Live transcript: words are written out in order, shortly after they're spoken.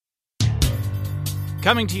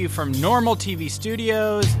Coming to you from Normal TV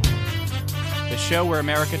Studios, the show where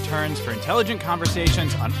America turns for intelligent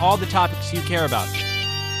conversations on all the topics you care about.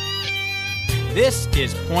 This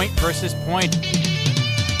is Point versus Point.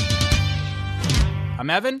 I'm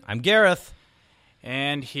Evan. I'm Gareth.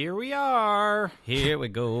 And here we are. Here we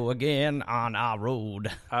go again on our road.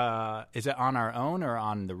 Is it on our own or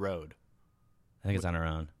on the road? I think it's on our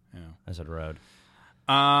own. Yeah. I said road.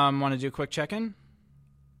 Want to do a quick check-in?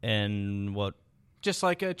 And what? Just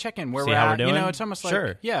like a check-in where See we're how at. we're doing? You know, it's almost like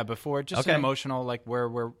Sure. Yeah, before just Okay. an emotional, like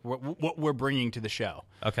what we're bringing to the show.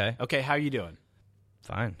 Okay. Okay, how are you doing?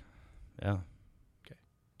 Fine. Yeah. Do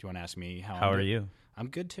you want to ask me how? How I'm are doing? you? I'm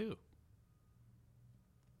good too.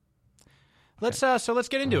 Let's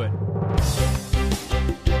get into it.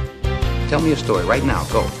 Tell me a story right now.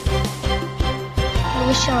 Go. I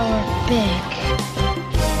wish I were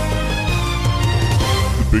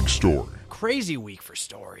big. The big story. Crazy week for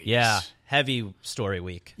stories. Yeah. Heavy story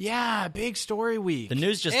week. Yeah, big story week. The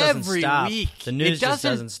news just doesn't Every stop. week. The news It just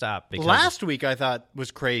doesn't stop. Because Last week I thought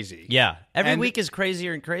was crazy. Yeah. Every And- week is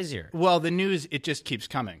crazier and crazier. Well, the news, it just keeps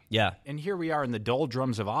coming. Yeah. And here we are in the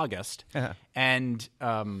doldrums of August. And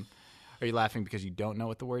are you laughing because you don't know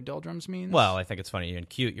what the word doldrums means? Well, I think it's funny and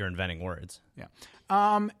cute. You're inventing words. Yeah.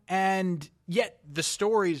 And yet the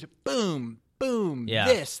stories, boom, boom, Yeah.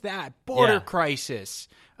 this, that, border Yeah. crisis.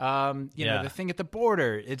 You know, Yeah. the thing at the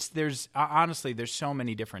border. Honestly, there's so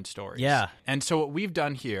many different stories. Yeah. And so what we've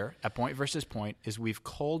done here at Point versus Point is we've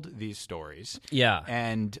culled these stories. Yeah.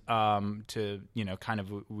 And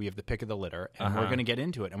we have the pick of the litter, and we're going to get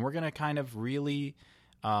into it, and we're going to kind of really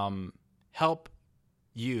help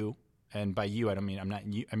you, and by you I don't mean I'm not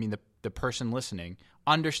you. I mean the person listening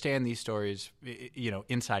understand these stories,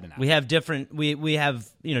 inside and out. We have different we have,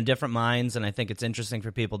 different minds, and I think it's interesting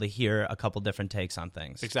for people to hear a couple different takes on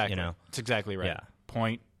things. Exactly. It's exactly right. Yeah.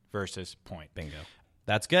 Point versus point. Bingo.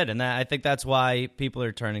 That's good, and I think that's why people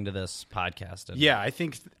are turning to this podcast. And Yeah, I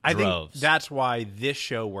think Droves. that's why this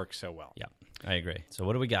show works so well. Yeah, I agree. So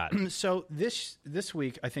what do we got? So this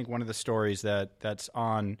week, I think one of the stories that's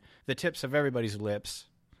on the tips of everybody's lips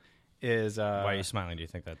is Why are you smiling? Do you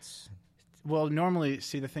think that's... well, normally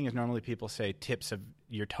people say tips of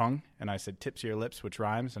your tongue, and I said tips of your lips, which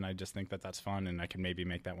rhymes, and I just think that's fun, and I can maybe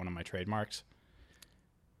make that one of my trademarks.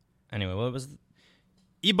 Anyway, what was...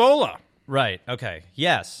 Ebola. Right, okay.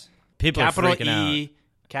 Yes. People Capital are freaking E, out.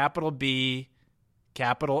 capital B,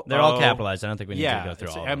 capital They're O. all capitalized. I don't think we need Yeah. to go through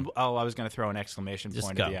all of them. I was going to throw an exclamation Just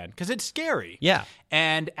point go. at the end because it's scary. Yeah.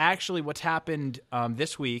 And actually what's happened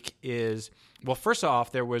this week is, well, first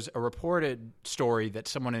off, there was a reported story that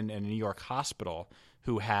someone in a New York hospital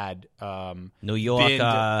who had New York,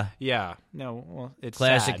 it's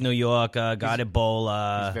classic sad. New York, got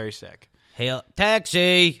Ebola. He's very sick. Hail,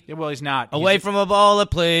 taxi! Yeah, well, he's not. Away from Ebola,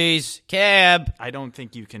 please. Cab. I don't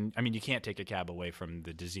think you can. I mean, you can't take a cab away from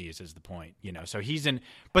the disease. Is the point? So he's in.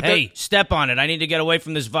 But Hey, step on it. I need to get away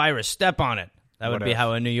from this virus. Step on it. That would be Whatever.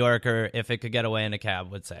 how a New Yorker, if it could get away in a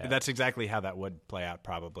cab, would say it. that's exactly how that would play out,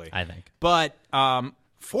 probably. I think. But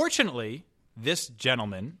fortunately, this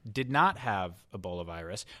gentleman did not have Ebola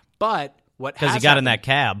virus. But what Because he has got in happened- that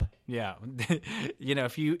cab. Yeah,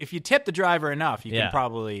 if you tip the driver enough, you Yeah. can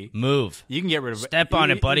probably Move. you can get rid of Step on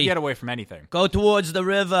you- it, buddy. You can get away from anything. Go towards the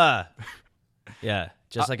river. Yeah,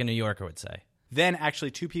 just like a New Yorker would say. Then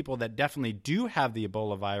actually two people that definitely do have the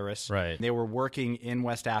Ebola virus. Right. They were working in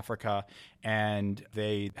West Africa and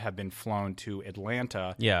they have been flown to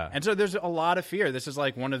Atlanta. Yeah. And so there's a lot of fear. This is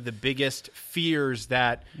like one of the biggest fears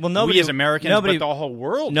that Nobody, we as Americans, but the whole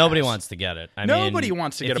world Nobody has. wants to get it. Nobody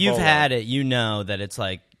wants to get If you've Ebola. had it, you know that it's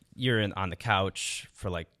like you're on the couch for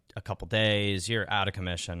like a couple days. You're out of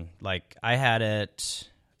commission. Like I had it,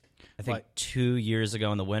 I think Like- 2 years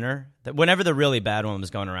ago in the winter. Whenever the really bad one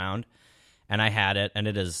was going around, and I had it, and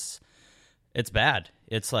it's bad.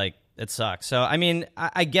 It's like it sucks. So I mean,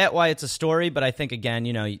 I get why it's a story, but I think again,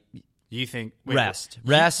 You think Rest.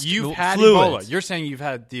 You've had fluids. Ebola. You're saying you've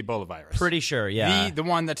had the Ebola virus. pretty sure, yeah. The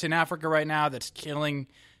one that's in Africa right now that's killing.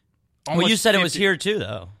 Well, Almost you said it was 50 here too,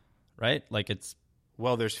 though, right? Like it's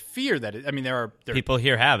Well, there's fear that there are people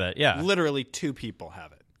here have it. Yeah, literally two people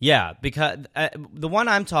have it. yeah. Because the one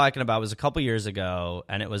I'm talking about was a couple years ago,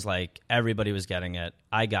 and it was like everybody was getting it.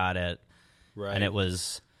 I got it, Right. and it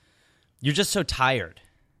was you're just so tired,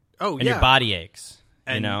 Oh, and yeah. your body aches.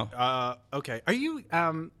 And, you know, okay. Are you?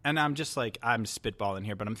 And I'm just like I'm spitballing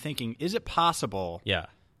here, but I'm thinking: is it possible yeah.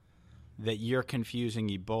 that you're confusing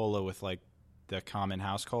Ebola with like the common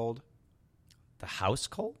house cold? The house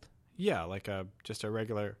cold? Yeah, like just a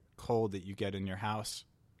regular cold that you get in your house.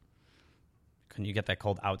 Couldn't you get that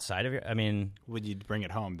cold outside of your? I mean, Would you bring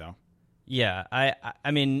it home though? yeah.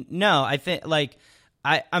 I mean, no. I think like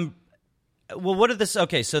I'm. Well, what are this?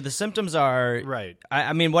 Okay, so the symptoms are Right.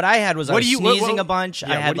 I mean, what I had was I was sneezing a bunch.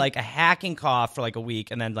 Yeah, I had like a hacking cough for like a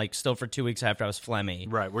week, and then like still for 2 weeks after I was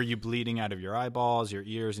phlegmy. Right. Were you bleeding out of your eyeballs, your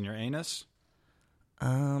ears, and your anus?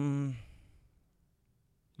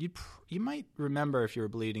 You might remember if you were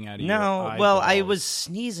bleeding out of your eyeballs. Well, I was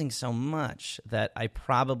sneezing so much that I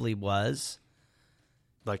probably was.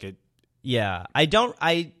 Like it. Yeah, I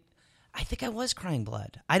think I was crying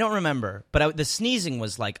blood. I don't remember, but the sneezing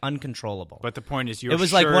was like uncontrollable. But the point is, it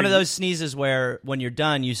was like one of those sneezes where when you're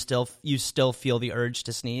done, you still feel the urge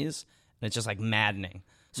to sneeze, and it's just like maddening.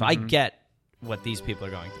 So I get what these people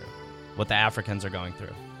are going through, what the Africans are going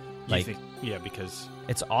through. Like, yeah, because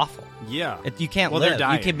it's awful. Yeah, you can't live. They're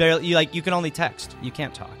dying. You can barely. You can only text. You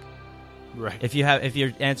can't talk. Right. If you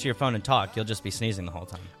answer your phone and talk, you'll just be sneezing the whole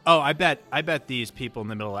time. Oh, I bet these people in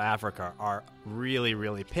the middle of Africa are really,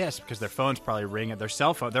 really pissed because their phone's probably ringing. Their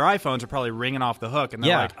iPhones are probably ringing off the hook, and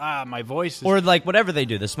they're like, my voice is... Or like whatever they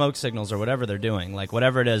do, the smoke signals or whatever they're doing, like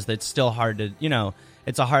whatever it is, that's still hard to,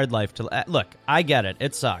 it's a hard life to... Look, I get it.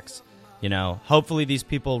 It sucks. Hopefully these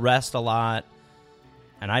people rest a lot.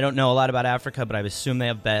 And I don't know a lot about Africa, but I assume they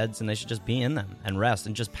have beds, and they should just be in them and rest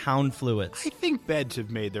and just pound fluids. I think beds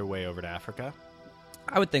have made their way over to Africa.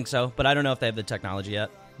 I would think so, but I don't know if they have the technology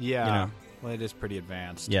yet. Yeah. Well, it is pretty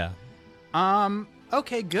advanced. Yeah.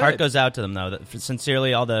 Okay, good. Heart goes out to them, though.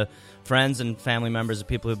 Sincerely, all the friends and family members of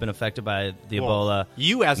people who've been affected by the Ebola.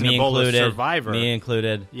 You as an Ebola survivor. Me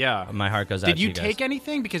included. Yeah. My heart goes out to you guys. Did you take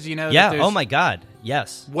anything? Because Yeah, oh my God,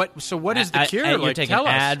 yes. So what is the cure? You're taking tell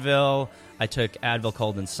us. Advil. I took Advil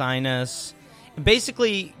cold and sinus.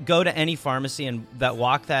 Basically, go to any pharmacy and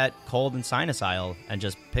walk that cold and sinus aisle and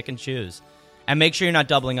just pick and choose. And make sure you're not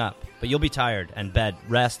doubling up. But you'll be tired and bed,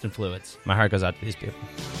 rest, and fluids. My heart goes out to these people.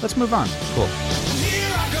 Let's move on. Cool.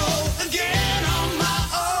 Here I go again on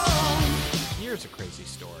my own. Here's a crazy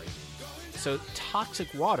story. So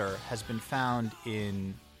toxic water has been found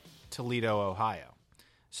in Toledo, Ohio.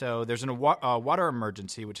 So there's a water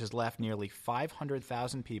emergency which has left nearly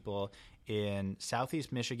 500,000 people in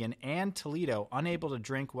southeast Michigan and Toledo unable to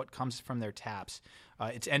drink what comes from their taps.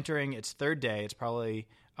 It's entering its third day. It's probably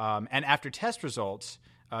and after test results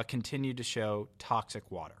continue to show toxic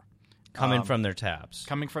water coming from their taps.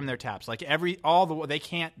 Coming from their taps, like they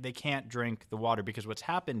can't drink the water because what's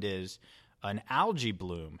happened is an algae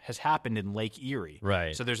bloom has happened in Lake Erie.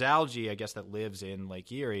 Right. So there's algae, I guess, that lives in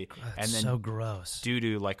Lake Erie, and then so gross. Due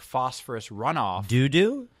to like phosphorus runoff.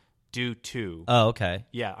 Doo-doo? Due to. Oh, okay.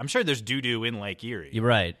 Yeah, I'm sure there's doo-doo in Lake Erie. You're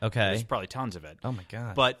right. Okay. There's probably tons of it. Oh my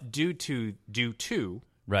God. But due to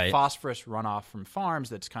right. phosphorus runoff from farms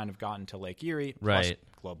that's kind of gotten to Lake Erie, right. plus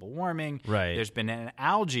global warming, right. There's been an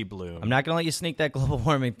algae bloom. I'm not going to let you sneak that global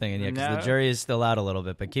warming thing in yet because the jury is still out a little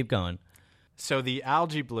bit, but keep going. So the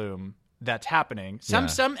algae bloom that's happening, some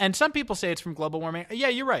people say it's from global warming. Yeah,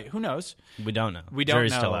 you're right. Who knows? We don't know.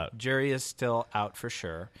 Jury's still out. Jury is still out for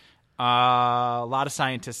sure. A lot of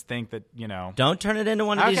scientists think that, Don't turn it into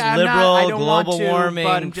one of these I liberal don't global want to, warming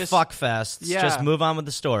but I'm just, fuck fests. Yeah. Just move on with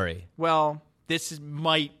the story. Well,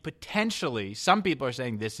 might potentially, some people are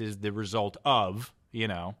saying this is the result of,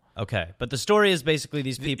 Okay, but the story is basically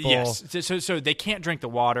these people... Yes, so they can't drink the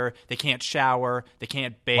water, they can't shower, they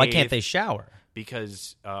can't bathe. Why can't they shower?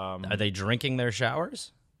 Because... are they drinking their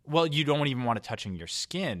showers? Well, you don't even want it touching your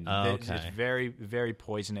skin. Oh, okay. It's very, very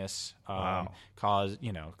poisonous. Wow.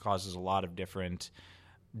 Causes a lot of different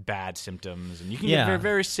bad symptoms, and you can Yeah. get very,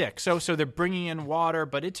 very sick. So they're bringing in water,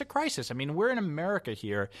 but it's a crisis. I mean, we're in America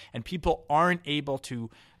here, and people aren't able to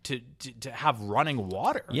have running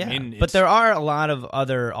water. Yeah, I mean, but there are a lot of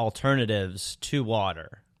other alternatives to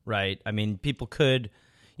water, right? I mean, people could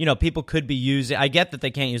be using... I get that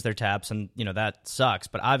they can't use their taps, and, that sucks,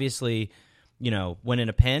 but obviously... when in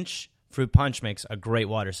a pinch, fruit punch makes a great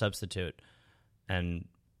water substitute. And,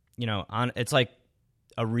 it's like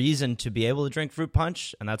a reason to be able to drink fruit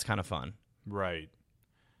punch, and that's kind of fun. Right.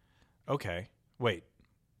 Okay. Wait.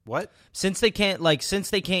 What? Since they can't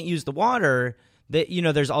use the water, there's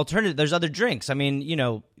there's other drinks. I mean,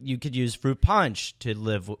 you could use fruit punch to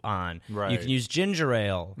live on. Right. You can use ginger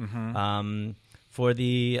ale. For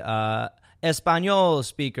the Espanol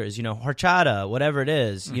speakers, horchata, whatever it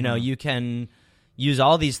is, you can use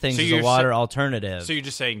all these things as a water alternative. So you're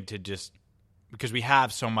just saying because we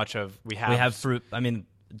have so much of we have fruit. I mean,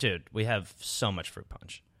 dude, we have so much fruit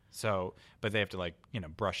punch. So, but they have to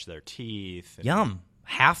brush their teeth. Yum.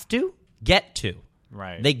 Have to? Get to.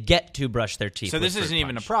 Right. They get to brush their teeth. So with this fruit isn't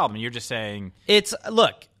even a punch. problem. You're just saying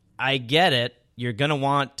Look, I get it. You're going to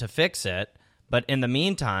want to fix it. But in the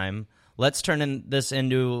meantime, let's turn this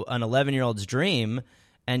into an 11-year-old's dream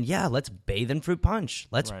And yeah, let's bathe in fruit punch.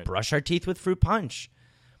 Let's Right. brush our teeth with fruit punch.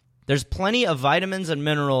 There's plenty of vitamins and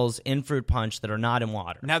minerals in fruit punch that are not in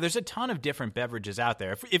water. Now, there's a ton of different beverages out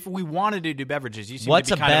there. If we wanted to do beverages, you seem What's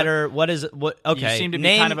to a be kind better? What is what? of, Okay, you seem to be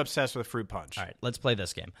name, kind of obsessed with fruit punch. All right, let's play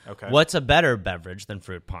this game. Okay. What's a better beverage than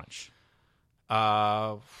fruit punch?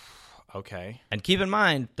 Okay. And keep in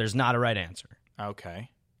mind, there's not a right answer. Okay.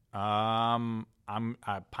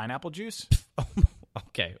 Pineapple juice.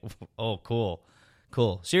 Okay. Oh, cool.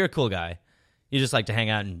 Cool. So you're a cool guy. You just like to hang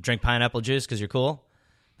out and drink pineapple juice because you're cool?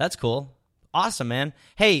 That's cool. Awesome, man.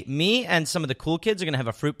 Hey, me and some of the cool kids are going to have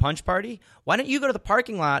a fruit punch party. Why don't you go to the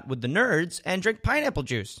parking lot with the nerds and drink pineapple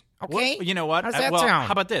juice? Okay? Well, you know what? How does that well, sound?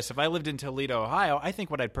 how about this? If I lived in Toledo, Ohio, I think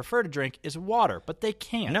what I'd prefer to drink is water, but they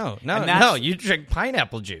can't. No. And that's- You drink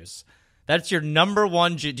pineapple juice. That's your number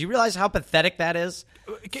one juice. Do you realize how pathetic that is?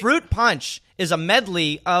 Fruit punch is a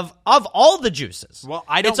medley of all the juices. Well,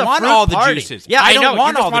 I don't It's a want fruit all the party. juices. Yeah, I I don't know. want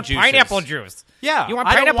you just all the want juices. pineapple juice. Yeah, You want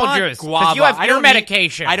I don't pineapple want juice 'cause guava. you have I ear don't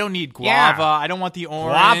medication. I don't need guava. Yeah. I don't want the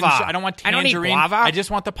orange. Guava. I don't want I don't need tangerine. guava. I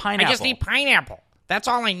just want the pineapple. I just need pineapple. That's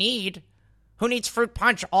all I need. Who needs fruit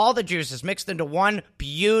punch? All the juices mixed into one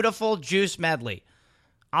beautiful juice medley.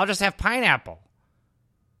 I'll just have pineapple.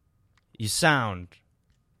 You sound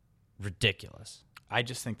ridiculous. I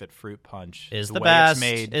just think that fruit punch Is the way best, It's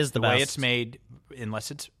made, is the way best. it's made, unless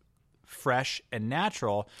it's fresh and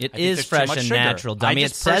natural. It I think is there's too fresh much and sugar. natural, dummy. I It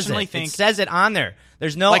just says personally it. think It says it on there.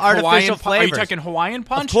 There's no like artificial Hawaiian flavors. Are you talking Hawaiian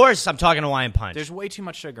punch? Of course, I'm talking Hawaiian punch. There's way too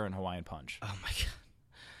much sugar in Hawaiian punch. Oh my god.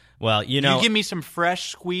 Well, you know. You give me some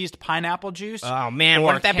fresh squeezed pineapple juice. Oh man, or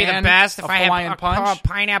wouldn't a that be the can best if of I Hawaiian had punch?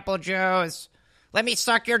 pineapple juice? Let me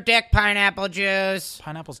suck your dick, pineapple juice.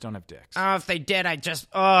 Pineapples don't have dicks. Oh, if they did, I'd just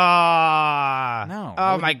No.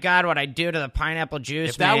 Oh my god, what I'd do to the pineapple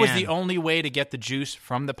juice? if that was man. the only way to get the juice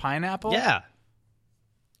from the pineapple, Yeah.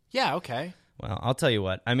 yeah, okay. Well, I'll tell you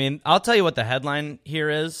what. I mean, I'll tell you what the headline here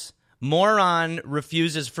is. Moron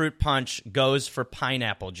refuses fruit punch, goes for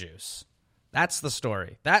pineapple juice. That's the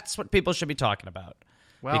story. That's what people should be talking about.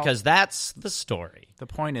 Well- because that's the story. The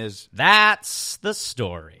point is, That's the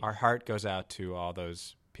story. our heart goes out to all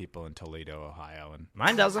those people in Toledo, Ohio, and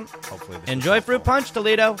Mine doesn't. hopefully this is Enjoy helpful. fruit punch,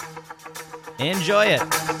 Toledo. Enjoy it.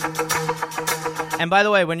 And by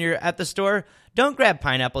the way, when you're at the store, don't grab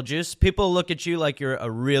pineapple juice. People look at you like you're a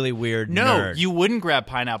really weird No, nerd. you wouldn't grab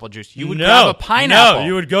pineapple juice. You would No, grab a pineapple. No,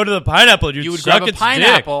 you would go to the pineapple. You'd You would suck grab a its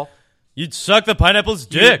pineapple. dick. You'd suck the pineapple's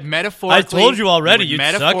You dick. would metaphorically, I told you already. would You'd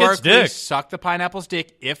suck its metaphorically dick. suck the pineapple's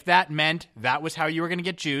dick if that meant that was how you were going to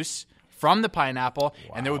get juice from the pineapple,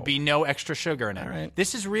 and there would be no extra sugar in it. All right.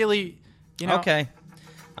 This is really, you know, Okay.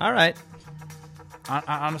 All right.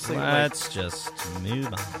 honestly, Let's just move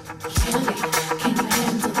on.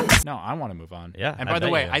 no, I want to move on. Yeah, and I by the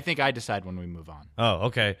bet way, you do. I think I decide when we move on. Oh,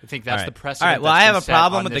 okay. I think that's All the right. precedent All right. Well, that's I have been a set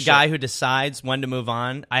problem on with the this guy show. who decides when to move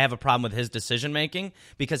on. I have a problem with his decision making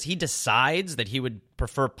because he decides that he would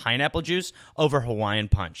prefer pineapple juice over Hawaiian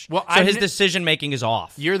punch. Well, so I'm his n- decision making is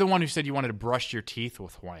off. You're the one who said you wanted to brush your teeth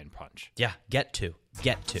with Hawaiian punch. Yeah. Get to.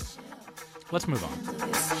 Let's move on.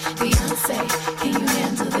 Beyonce, can you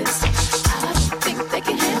handle this? I don't think they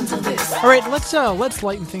can handle this. All right, let's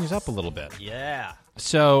lighten things up a little bit. Yeah.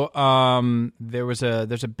 So there's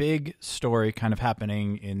a big story kind of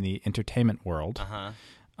happening in the entertainment world.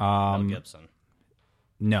 Mel Gibson.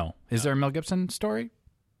 No, is there a Mel Gibson story?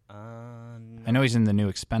 I know he's in the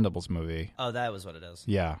new Expendables movie. Oh, that was what it is.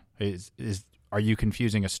 Yeah, are you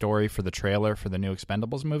confusing a story for the trailer for the new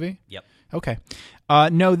Expendables movie? Yep. Okay,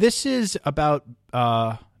 no, this is about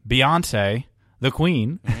Beyonce, the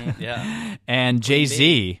Queen, Yeah. and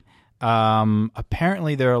Jay-Z.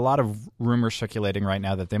 Apparently, there are a lot of rumors circulating right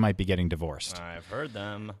now that they might be getting divorced. I've heard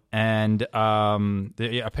them. And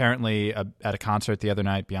apparently, at a concert the other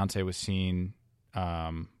night, Beyonce was seen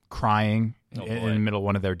crying in the middle of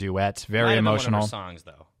one of their duets. Very Might have been emotional. One of her songs,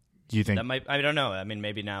 though. Do you think? That might. I don't know. I mean,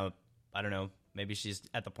 maybe now. I don't know. Maybe she's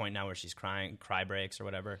at the point now where she's crying, cry breaks or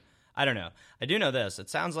whatever. I don't know. I do know this. It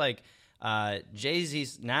sounds like Jay-Z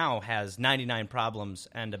now has 99 problems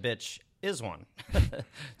and a bitch is one. So it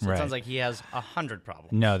Right. sounds like he has 100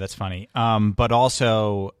 problems. No, that's funny. But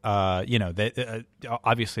also,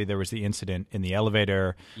 obviously there was the incident in the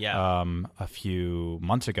elevator Yeah. a few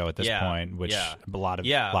months ago at this point, which a lot of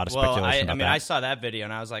speculation I about mean, that. I saw that video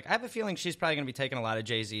and I was like, I have a feeling she's probably going to be taking a lot of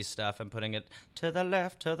Jay-Z's stuff and putting it to the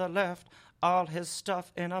left, all his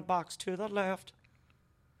stuff in a box to the left.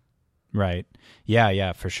 Right.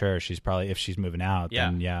 Yeah, for sure. She's probably, if she's moving out,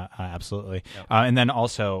 then yeah, absolutely. Yep. And then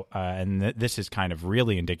also, this is kind of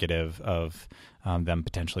really indicative of them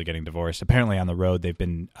potentially getting divorced. Apparently on the road, they've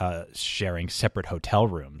been sharing separate hotel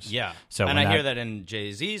rooms. Yeah. So and when I hear that in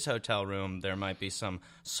Jay-Z's hotel room, there might be some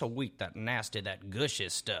sweet, that nasty, that gushy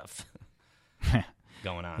stuff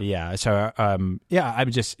going on. Yeah. So, I'm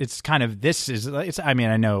just, it's kind of, this is, it's, I mean,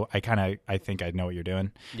 I think I know what you're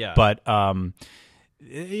doing. Yeah. But,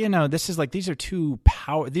 this is like, these are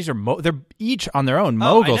they're each on their own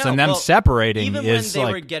moguls, I know. and them Well, separating even is when they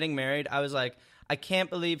like, were getting married, I was like, I can't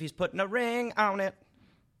believe he's putting a ring on it.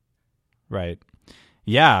 right.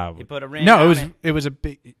 Yeah. He put a ring No, on it was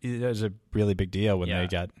a really big deal when Yeah. they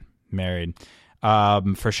got married.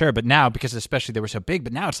 For sure. But now, because especially they were so big,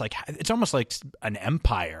 but now it's almost like an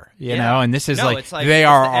empire, you know, and this is it's they it's are the end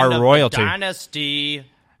our of royalty. the dynasty.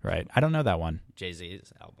 Right. I don't know that one.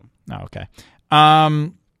 Jay-Z's album. Oh, okay.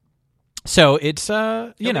 So it's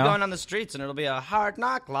He'll be going on the streets, and it'll be a hard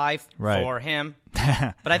knock life Right. for him.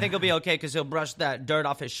 But I think he'll be okay because he'll brush that dirt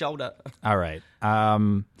off his shoulder. all right.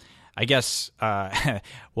 I guess. Well,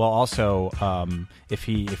 also,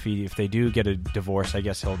 if they do get a divorce, I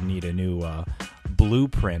guess he'll need a new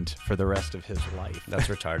blueprint for the rest of his life. That's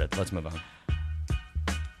retarded. Let's move on.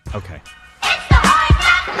 Okay.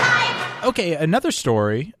 Okay, another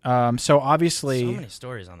story. So obviously, So many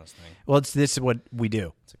stories on this thing. well, this is what we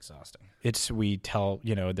do. It's exhausting. We tell,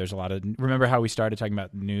 there's a lot of, remember how we started talking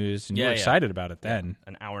about news and you were Yeah. excited about it then.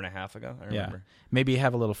 An hour and a half ago, I Yeah. remember. Maybe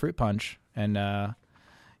have a little fruit punch and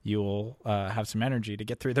you'll have some energy to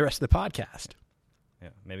get through the rest of the podcast. Yeah,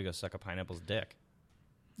 maybe go suck a pineapple's dick.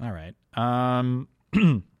 All right.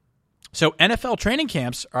 So NFL training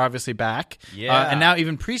camps are obviously back. Yeah. And now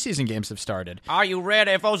even preseason games have started. Are you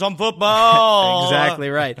ready for some football? Exactly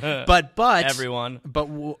right. But Everyone. But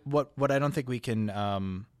what I don't think we can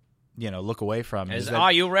look away from is that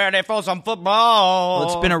Are you ready for some football? well,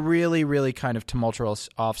 it's been a really, really kind of tumultuous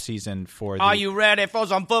off season for the Are you ready for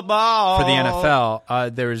some football? for the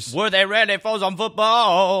NFL. There's Were they ready for some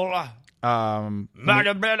football? let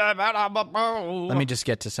me just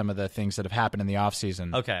get to some of the things that have happened in the off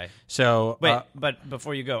season. Okay. So Wait, but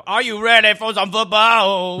before you go, are you ready for some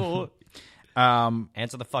football?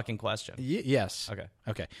 Answer the fucking question. Yes.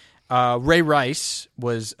 Okay. Ray Rice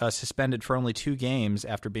was suspended for only 2 games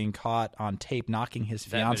after being caught on tape knocking his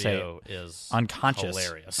That fiance video is unconscious.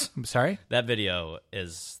 hilarious. I'm sorry? That video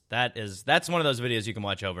that's one of those videos you can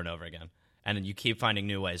watch over and over again, and you keep finding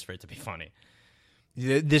new ways for it to be funny.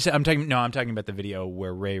 I'm talking about the video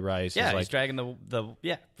where Ray Rice Yeah, is he's like dragging the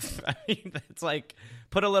yeah. I mean, it's like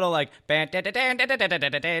put a little like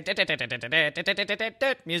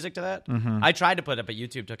music to that. I tried to put it, but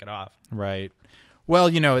YouTube took it off. right. Well,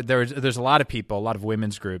 there's a lot of people, a lot of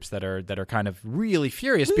women's groups that are kind of really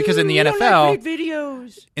furious because in the NFL,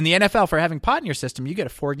 in the NFL for having pot in your system, you get a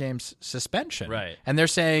 4 games suspension. Right. And they're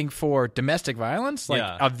saying for domestic violence,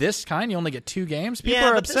 Yeah. of this kind, you only get 2 games. People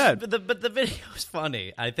are upset. But the video is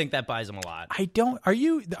funny. I think that buys them a lot. I'm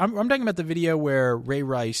talking about the video where Ray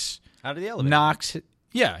Rice Out of the elevator. knocks.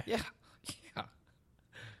 Yeah. Yeah.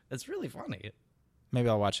 It's really funny. Maybe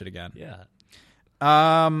I'll watch it again. Yeah.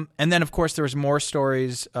 And then, of course, there was more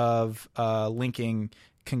stories of linking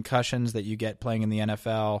concussions that you get playing in the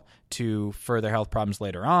NFL to further health problems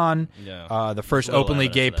later on. Yeah. The first Little openly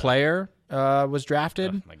evidence gay of that. player was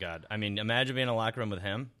drafted. Oh my God. I mean, imagine being in a locker room with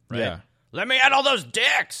him. Right? Yeah. Let me at all those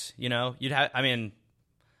dicks. You'd have. I mean,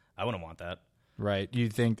 I wouldn't want that. Right. You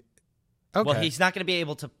think. Okay. Well, he's not going to be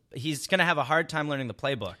able to. He's going to have a hard time learning the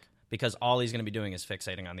playbook because all he's going to be doing is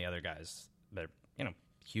fixating on the other guys. They're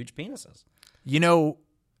huge penises.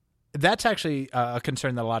 That's actually a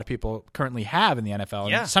concern that a lot of people currently have in the NFL.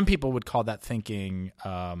 And Yeah. some people would call that thinking.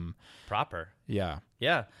 Proper. Yeah.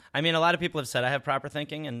 Yeah. I mean, a lot of people have said I have proper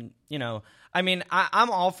thinking, and, I mean, I'm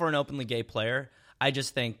all for an openly gay player. I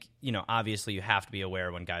just think, obviously you have to be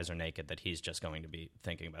aware when guys are naked that he's just going to be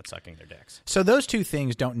thinking about sucking their dicks. So those two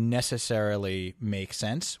things don't necessarily make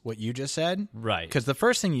sense, what you just said. Right. Because the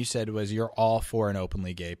first thing you said was you're all for an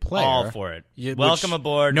openly gay player. All for it. Which- Welcome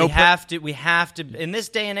aboard. no we have to, in this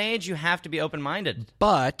day and age, you have to be open-minded.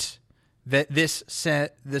 But that this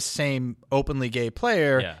same openly gay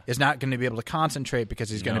player Yeah. is not going to be able to concentrate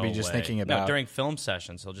because he's going to be just thinking about. No, during film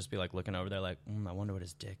sessions, he'll just be like looking over there like, I wonder what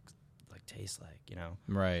his dick tastes like,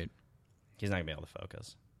 Right. He's not going to be able to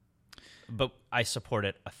focus. But I support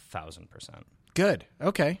it 1,000%. Good.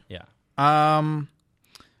 Okay. Yeah.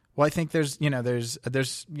 Well, I think there's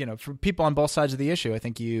for people on both sides of the issue, I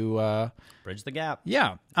think Bridge the gap.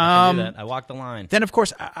 yeah. I can do that. I walk the line. Then, of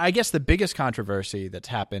course, I guess the biggest controversy that's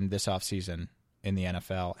happened this offseason in the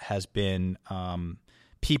NFL has been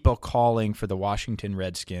people calling for the Washington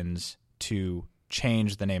Redskins to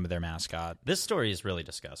change the name of their mascot. This story is really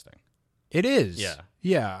disgusting. It is. Yeah.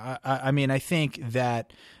 Yeah. I mean, I think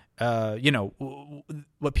that,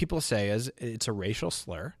 what people say is it's a racial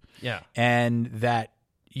slur. Yeah. And that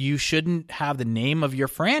you shouldn't have the name of your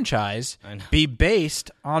franchise I know. be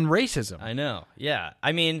based on racism. I know. Yeah.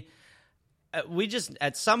 I mean, we just,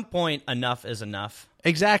 at some point, enough is enough.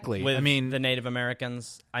 Exactly. With I mean, the Native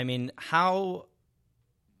Americans. I mean, how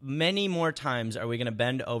many more times are we going to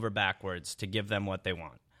bend over backwards to give them what they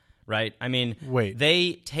want? Right? I mean, Wait.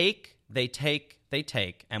 they take,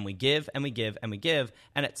 and we give, and we give, and we give,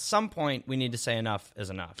 and at some point we need to say enough is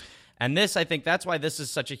enough. And this, I think that's why this is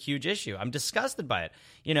such a huge issue. I'm disgusted by it.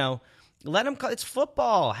 You know, let them call it's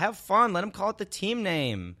football. Have fun. Let them call it the team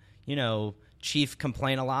name. You know, Chief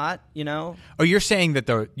complain a lot, you know? oh, you're saying that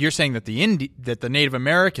the Native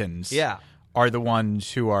Americans Yeah. are the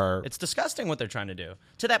ones who are It's disgusting what they're trying to do.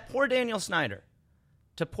 To that poor Daniel Snyder.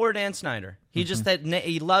 To poor Dan Snyder. He just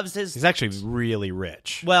he loves his He's actually really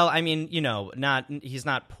rich. Well, I mean, you know, he's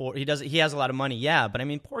not poor. He has a lot of money, yeah, but I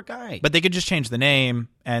mean, poor guy. But they could just change the name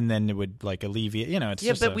and then it would like alleviate, it's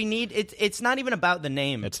yeah, just but we need it's not even about the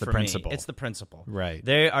name. It's the for me. principle. It's the principle. Right.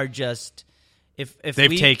 They are just if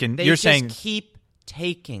They've taken- they you're just saying- keep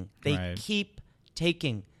taking. They Right. keep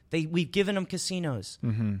taking. We've given them casinos.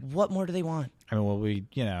 Mm-hmm. What more do they want? I mean, well,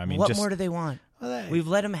 What just more do they want? Well, We've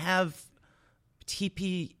let them have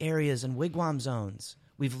TP areas and wigwam zones.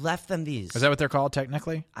 We've left them these. is that what they're called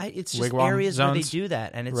technically? It's just Wigwam areas where they zones? do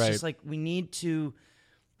that, and it's Right. just like we need to.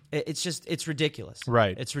 It's ridiculous.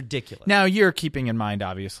 Right. It's ridiculous. Now you're keeping in mind,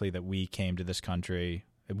 obviously, that we came to this country,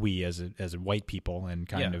 we as white people, and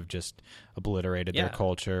kind Yeah. of just obliterated their Yeah.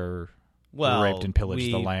 culture, Well, raped and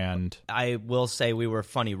pillaged the we- land. I will say we were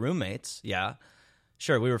funny roommates. Yeah,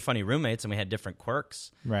 sure, we were funny roommates, and we had different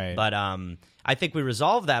quirks. Right. But I think we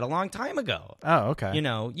resolved that a long time ago. Oh, okay. You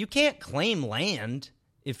know, you can't claim land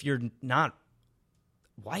if you're not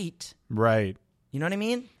white. Right. You know what I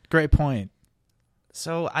mean? Great point.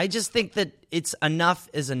 So I just think that it's enough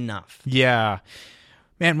is enough. Yeah.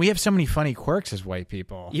 Man, we have so many funny quirks as white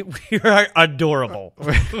people. We are adorable.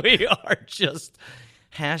 We are just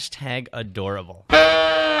 #adorable.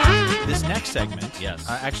 This next segment, Yes.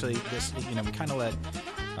 actually, we kind of let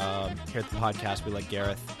here at the podcast, we let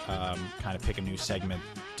Gareth kind of pick a new segment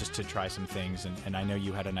just to try some things, and I know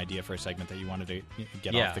you had an idea for a segment that you wanted to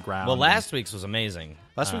get off the ground. Well, last week's was amazing.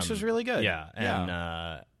 Last week's was really good. Yeah, and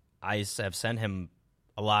I have sent him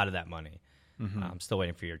a lot of that money. I'm still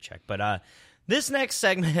waiting for your check, but this next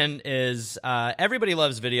segment is everybody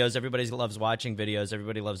loves videos. Everybody loves watching videos.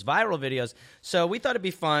 Everybody loves viral videos. So we thought it'd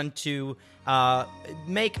be fun to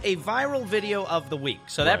make a viral video of the week.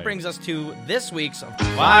 So that Right. brings us to this week's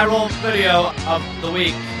viral video of the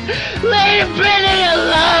week. Leave Britney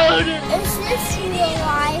alone! Is this real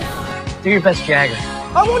life? Do your best, Jagger.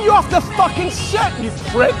 I want you off the fucking set, you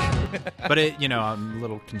prick! But I'm a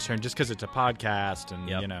little concerned just because it's a podcast, and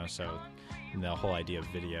Yep. so the whole idea of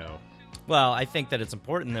video. Well, I think that it's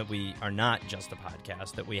important that we are not just a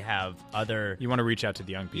podcast, that we have other... You want to reach out to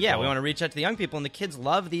the young people. Yeah, we want to reach out to the young people, and the kids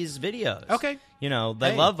love these videos. Okay. You know,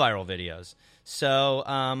 they Hey. love viral videos. So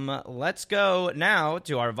let's go now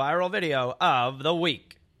to our viral video of the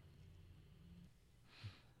week.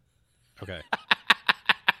 Okay.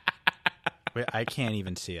 Wait, I can't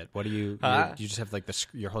even see it. What do you? You just have like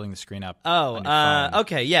you're holding the screen up. Oh, on your phone.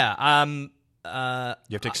 okay, yeah. You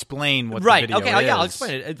have to explain what Right. the video Okay. is. Yeah, I'll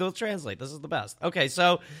explain it. It'll translate. This is the best. Okay.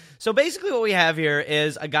 So basically, what we have here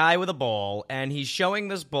is a guy with a bowl, and he's showing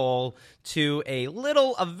this bowl to a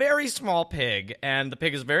very small pig, and the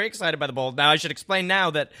pig is very excited by the bowl. Now, I should explain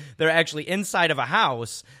now that they're actually inside of a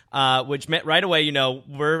house, which meant right away,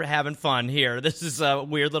 we're having fun here. This is a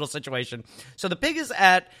weird little situation. So the pig is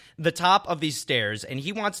at the top of these stairs, and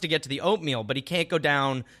he wants to get to the oatmeal, but he can't go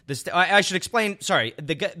down the stairs. I should explain. Sorry,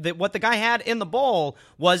 what the guy had in the bowl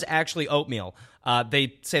was actually oatmeal.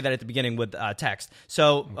 They say that at the beginning with text.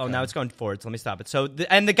 So, now it's going forward. So let me stop it. So,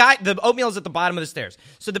 the oatmeal is at the bottom of the stairs.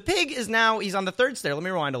 So the pig is now, he's on the third stair. Let me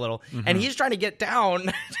rewind a little. And he's trying to get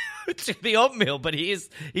down to the oatmeal, but he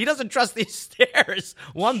doesn't trust these stairs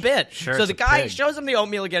one bit. Sure, so it's the a guy pig. shows him the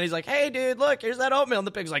oatmeal again. He's like, "Hey, dude, look, here's that oatmeal." And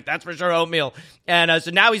the pig's like, "That's for sure oatmeal." And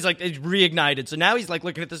so now he's like, it's reignited. So now he's like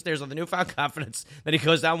looking at the stairs with a newfound confidence. Then he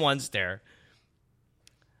goes down one stair.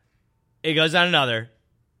 He goes down another.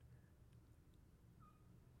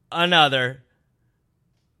 Another.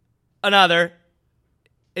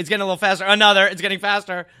 It's getting a little faster. Another. It's getting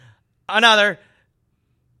faster. Another.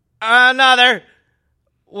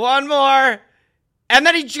 One more. And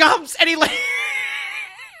then he jumps and he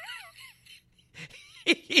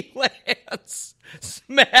lands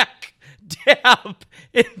smack dab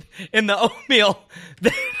in the oatmeal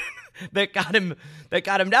that got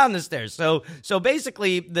him down the stairs. So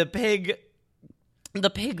basically the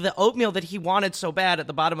oatmeal that he wanted so bad at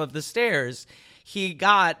the bottom of the stairs, he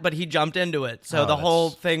got, but he jumped into it. So the whole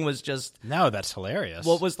thing was just... No, that's hilarious.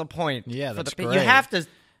 What was the point? Yeah, that's great. great. You have to...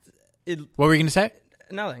 What were you going to say?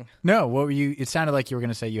 Nothing. No, what were you... It sounded like you were going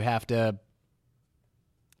to say you have to...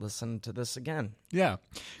 Listen to this again. Yeah.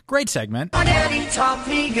 Great segment. Daddy taught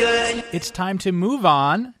me good. It's time to move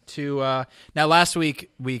on to... now, last week,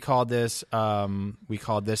 we called this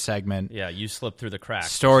segment... Yeah, you slipped through the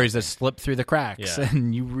cracks. Stories that slipped through the cracks, Yeah.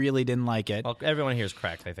 and you really didn't like it. Well, everyone hears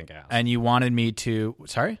crack, they think ass. And you wanted me to...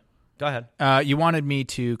 Sorry? Go ahead. You wanted me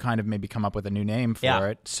to kind of maybe come up with a new name for Yeah.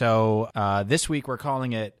 it. So this week we're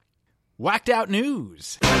calling it Whacked Out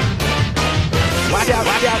News. Whacked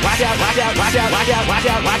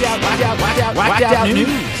Out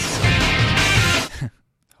News.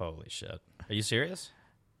 Holy shit. Are you serious?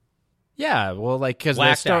 Yeah, well, like, because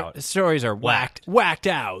Whacked the out. stories are whacked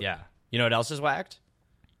out. Yeah. You know what else is whacked?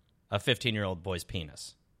 A 15-year-old boy's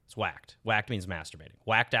penis. It's whacked. Whacked means masturbating.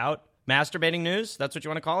 Whacked out? Masturbating news? That's what you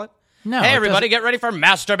want to call it? No, Hey, it everybody, doesn't- get ready for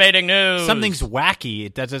masturbating news. Something's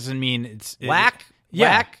wacky. That doesn't mean it's... Whack?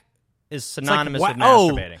 Yeah. Whack is synonymous with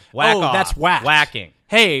Oh, masturbating. Whack off. that's whack. Whacking.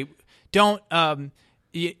 Hey, don't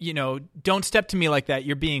don't step to me like that.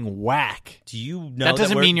 You're being whack. Do you know That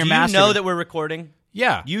doesn't mean you're Do you know masturbating. that we're recording?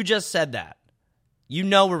 Yeah. You just said that. You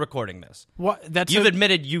know we're recording this. What? That's You've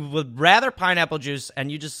admitted you would rather pineapple juice,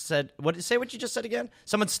 and you just said say what you just said again.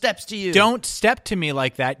 Someone steps to you. Don't step to me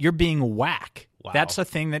like that. You're being whack. Wow. That's a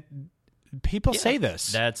thing that people say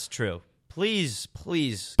this. That's true. Please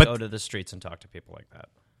But- go to the streets and talk to people like that.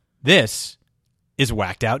 This is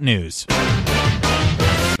Whacked Out News.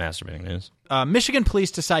 Masturbating news. Michigan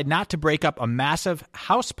police decide not to break up a massive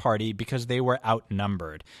house party because they were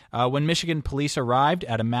outnumbered. When Michigan police arrived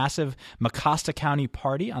at a massive Mecosta County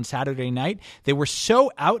party on Saturday night, they were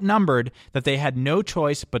so outnumbered that they had no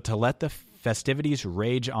choice but to let the festivities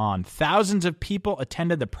rage on. Thousands of people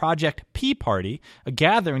attended the Project P party, a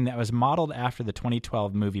gathering that was modeled after the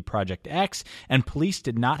 2012 movie Project X, and police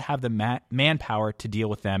did not have the manpower to deal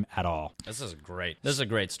with them at all. This is great. This is a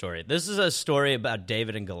great story. This is a story about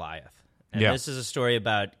David and Goliath. And Yeah. this is a story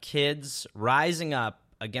about kids rising up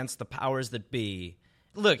against the powers that be.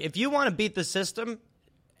 Look, if you want to beat the system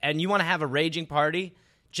and you want to have a raging party,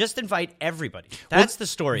 just invite everybody. That's the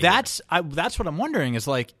story. That's what I'm wondering is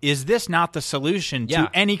like, is this not the solution Yeah.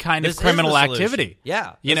 to any kind This of is criminal the solution. activity?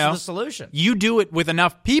 Yeah, you this is know, the solution. You do it with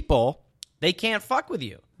enough people. They can't fuck with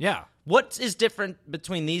you. Yeah. What is different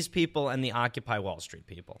between these people and the Occupy Wall Street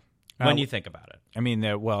people when you think about it? I mean,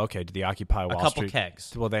 did the Occupy Wall couple Street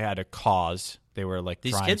kegs. Well, they had a cause. They were like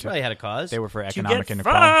These trying kids to, probably had a cause. They were for To economic get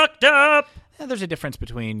inequality. fucked up. Yeah, there's a difference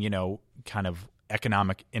between kind of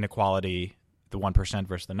economic inequality, the 1%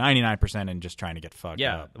 versus the 99%, and just trying to get fucked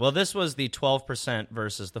Yeah. up. Well, this was the 12%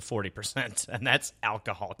 versus the 40%, and that's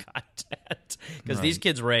alcohol content. Because these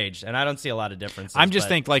kids raged, and I don't see a lot of differences. I'm just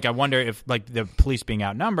but- think I wonder if like the police being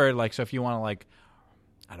outnumbered, like so if you want to like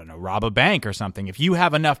I don't know, rob a bank or something, if you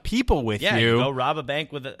have enough people with yeah, you, you go rob a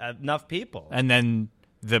bank with enough people. and then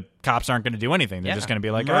the cops aren't going to do anything. They're Yeah. just going to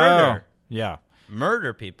be like, Murder. oh, yeah.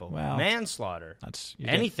 Murder people, Well, manslaughter, you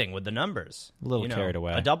get anything with the numbers. a little carried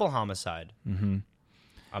away. A double homicide,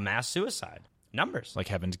 a mass suicide, numbers. Like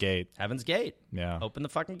Heaven's Gate. Heaven's Gate. Yeah. Open the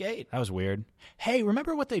fucking gate. That was weird. Hey,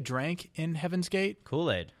 remember what they drank in Heaven's Gate?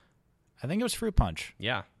 Kool-Aid. I think it was fruit punch.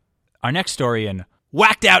 Yeah. Our next story in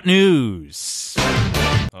Whacked Out News.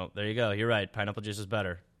 Oh, there you go. You're right. Pineapple juice is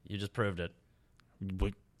better. You just proved it.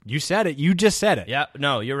 You said it. You just said it. Yeah.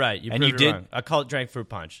 No, you're right. You And proved you it did- wrong. I call it drank fruit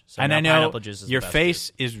punch. So And now I know pineapple juice is your the best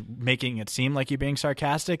face is making it seem like you're being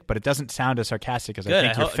sarcastic, but it doesn't sound as sarcastic as Good.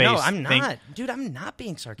 I think your face. No, I'm think- not. Dude, I'm not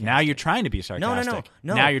being sarcastic. Now you're trying to be sarcastic.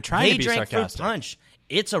 No. Now you're trying they to be drank sarcastic. Fruit punch.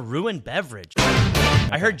 It's a ruined beverage.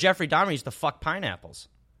 I heard Jeffrey Dahmer used to fuck pineapples.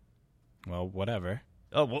 Well, whatever.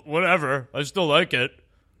 Oh, whatever. I still like it.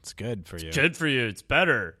 It's good for you. Good for you. It's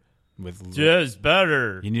better. With Yeah, it's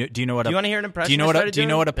better. do you know what? Do you want to hear an impression? Do you know I what? started Do you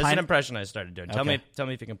know doing? what a This is an pine? impression I started doing. Tell Okay.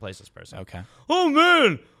 me if you can place this person. Okay. Oh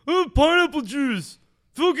man, pineapple juice,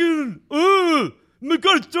 fucking, my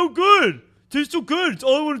god, it's so good. Tastes so good. It's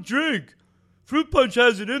all I want to drink. Fruit punch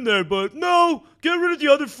has it in there, but no, get rid of the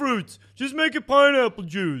other fruits. Just make it pineapple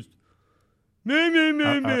juice.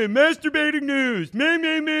 Masturbating news.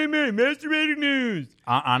 Masturbating news.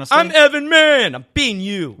 Honestly, I'm Evan Mann. I'm being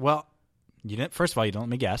you. well, you didn't. First of all, you don't let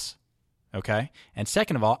me guess. Okay, and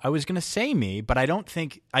second of all, I was going to say me, but I don't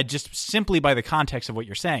think I just simply by the context of what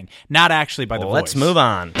you're saying, not actually by the voice. Let's move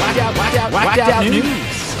on. Whacked out news.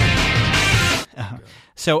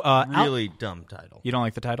 So Really dumb title. you don't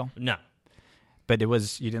like the title, No, but you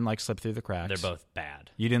didn't like Slip Through the Cracks. they're both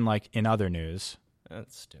bad. You didn't like In Other News.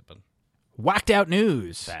 That's stupid. Whacked Out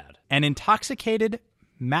News. Bad. An intoxicated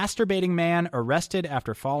masturbating man arrested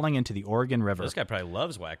after falling into the Oregon River. This guy probably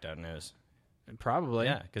loves whacked out news. Probably.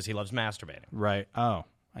 Yeah, because he loves masturbating. Right. Oh,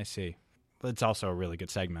 I see. It's also a really good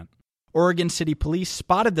segment. Oregon City Police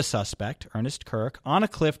spotted the suspect, Ernest Kirk, on a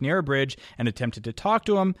cliff near a bridge and attempted to talk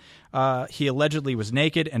to him. He allegedly was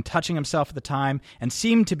naked and touching himself at the time and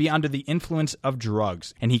seemed to be under the influence of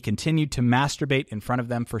drugs. And he continued to masturbate in front of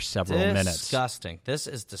them for several minutes. Disgusting. This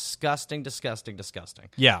is disgusting.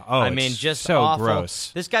 Yeah. Oh, I mean, it's just so awful.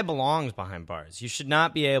 gross. This guy belongs behind bars. You should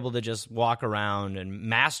not be able to just walk around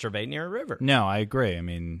and masturbate near a river. No, I agree. I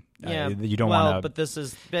mean, Yeah, you don't well, want to. but this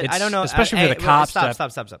is. I It's- don't know, especially for the cops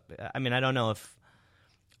Stop. stuff. I mean, I don't know if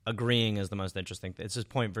agreeing is the most interesting thing. It's just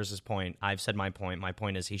point versus point. I've said my point. My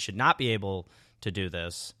point is he should not be able to do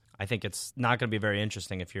this. I think it's not going to be very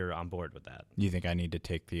interesting if you're on board with that. You think I need to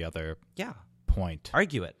take the other Yeah, point?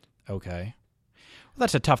 argue it. Okay. Well,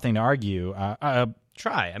 that's a tough thing to argue.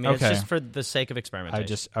 Try. I mean, Okay. it's just for the sake of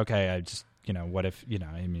experimentation. What if,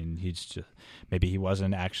 I mean, he's just, maybe he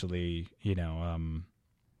wasn't actually,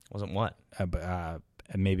 Wasn't what?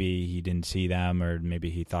 maybe he didn't see them, or maybe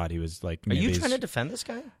he thought he was like, Are maybe you he's- trying to defend this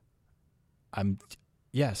guy?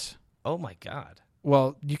 Yes. Oh my God.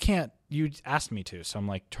 Well, you can't, you asked me to, so I'm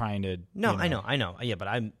like trying to. No, I know. Yeah, but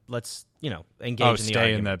let's engage in the stay in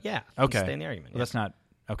argument. the. Yeah. Okay. Let's stay in the argument. Well, that's not.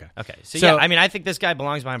 Okay. Okay. So, So- yeah, I mean, I think this guy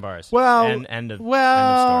belongs behind bars. Well, end of story.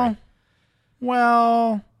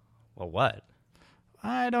 well, Well, what?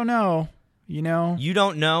 I don't know. You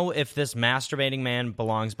don't know if this masturbating man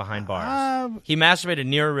belongs behind bars. He masturbated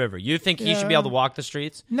near a river. You think he should be able to walk the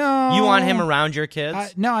streets? No. You want him around your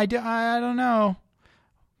kids? No, I don't know.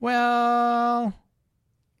 Well,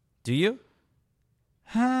 Do you?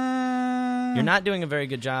 You're not doing a very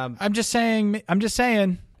good job. I'm just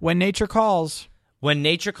saying. When nature calls, When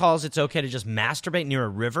nature calls, it's okay to just masturbate near a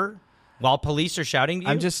river while police are shouting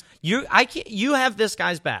to you? You have this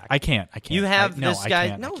guy's back. I can't. You have no, this I guy.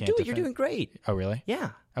 can't. I No, can't do it. You're defend- doing great. Oh, really?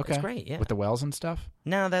 Yeah. Okay. That's great. Yeah. With the wells and stuff.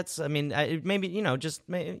 No, that's. I mean, maybe just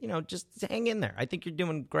hang in there. I think you're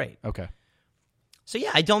doing great. Okay. So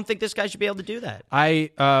yeah, I don't think this guy should be able to do that.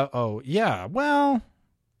 Oh yeah. Well,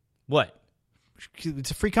 What? it's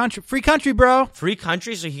a free country. Free country, bro. Free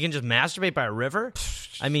country, so he can just masturbate by a river?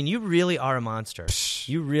 I mean, you really are a monster.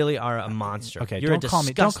 You really are a monster. Okay. You're Don't call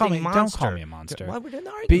me. Don't call me. monster. Don't call me a monster. Why we're doing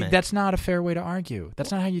the argument? That's not a fair way to argue.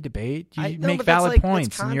 That's not how you debate. You No, make but that's valid like- that's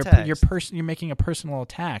points, and context. you're making a personal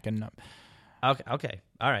attack. And Okay.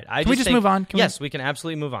 All right. Can we just move on? Yes, we can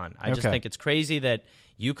absolutely move on. I just Okay. think it's crazy that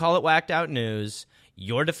you call it whacked out news.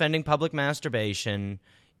 You're defending public masturbation.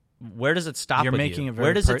 Where does it stop You're with making you? it very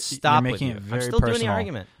Where does per- it stop you're with making you? it I'm very still doing the personal.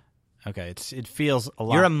 argument. okay, it feels a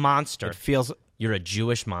lot. You're a monster. It feels. You're a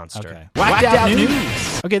Jewish monster. Okay. Whacked out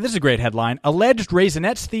news. Okay, this is a great headline. Alleged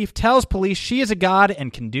Raisinets thief tells police she is a god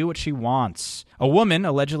and can do what she wants. A woman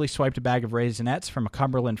allegedly swiped a bag of Raisinets from a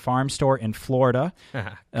Cumberland farm store in Florida.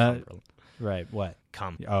 Right, what?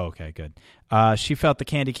 Come. Oh, okay, good. She felt the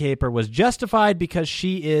candy caper was justified because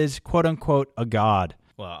she is, quote unquote, a god.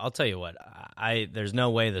 Well, I'll tell you what. There's no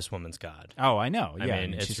way this woman's God. Oh, I know. Yeah, I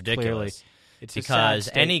mean, it's she's ridiculous. Clearly, it's a Because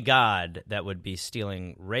sad state. any god that would be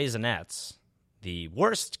stealing Raisinets, the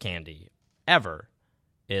worst candy ever,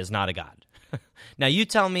 is not a god. Now, you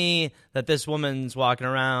tell me that this woman's walking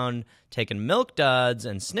around taking Milk Duds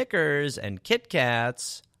and Snickers and Kit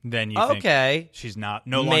Kats. Then you Okay. think she's not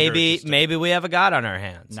no longer maybe just a- maybe we have a god on our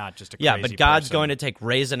hands. Not just a yeah, crazy but God's person. going to take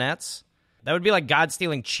Raisinets. That would be like God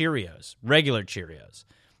stealing Cheerios, regular Cheerios.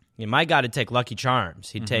 My God would take Lucky Charms.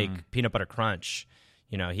 He'd take Peanut Butter Crunch.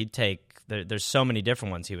 He'd take. There's so many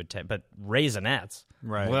different ones he would take, but Raisinets.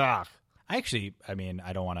 Right. Ugh. I mean,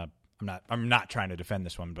 I don't want to. I'm not trying to defend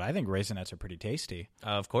this one, but I think Raisinets are pretty tasty.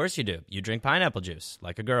 Of course you do. You drink pineapple juice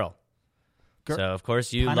like a girl. So of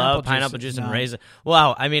course you Pineapple love juice pineapple is juice and not- raisin.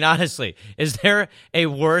 Wow, I mean honestly, is there a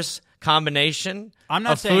worse combination I'm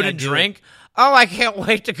not of saying food I and do drink? Oh, I can't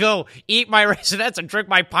wait to go eat my Raisinets and drink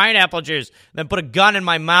my pineapple juice, then put a gun in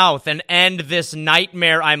my mouth and end this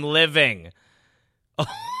nightmare I'm living.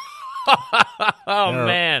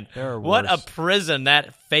 Man, there are what worse. a prison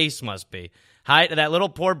that face must be. That little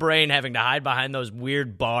poor brain having to hide behind those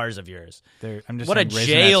weird bars of yours. I'm just What a saying Raisinets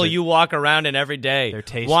jail are- you walk around in every day, They're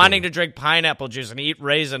tasty. wanting to drink pineapple juice and eat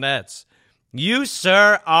Raisinets. You,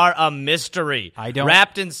 sir, are a mystery, I don't-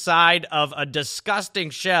 wrapped inside of a disgusting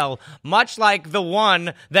shell, much like the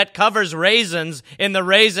one that covers raisins in the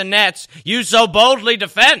Raisinets you so boldly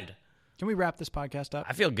defend. Can we wrap this podcast up?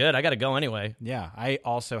 I feel good. I got to go anyway. Yeah, I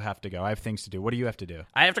also have to go. I have things to do. What do you have to do?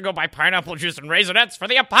 I have to go buy pineapple juice and Raisinets for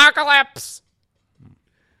the apocalypse.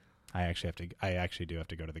 I actually do have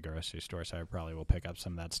to go to the grocery store, so I probably will pick up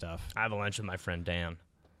some of that stuff. I have a lunch with my friend Dan.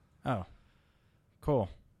 Oh, cool.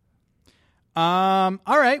 All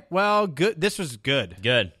right. Well, good. This was good.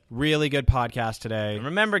 Good. Really good podcast today. And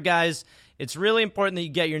remember, guys, it's really important that you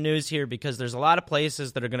get your news here because there's a lot of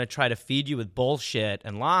places that are going to try to feed you with bullshit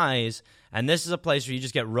and lies, and this is a place where you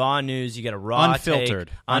just get raw news. You get a raw Unfiltered.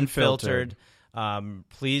 take, unfiltered.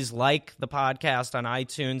 Please like the podcast on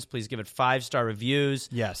iTunes. Please give it 5-star reviews.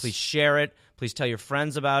 Yes. Please share it. Please tell your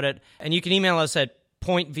friends about it. And you can email us at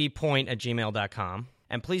pointvpoint@gmail.com.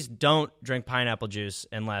 And please don't drink pineapple juice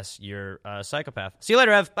unless you're a psychopath. See you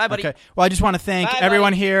later, Ev. Bye, buddy. Okay. Well, I just want to thank Bye,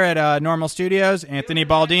 everyone buddy. here at Normal Studios, Anthony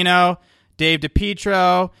Baldino, Dave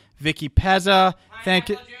DiPietro, Vicky Pezza. Thank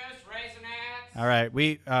you. Pineapple juice, Raisinets. All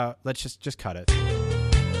right. Let's just cut it.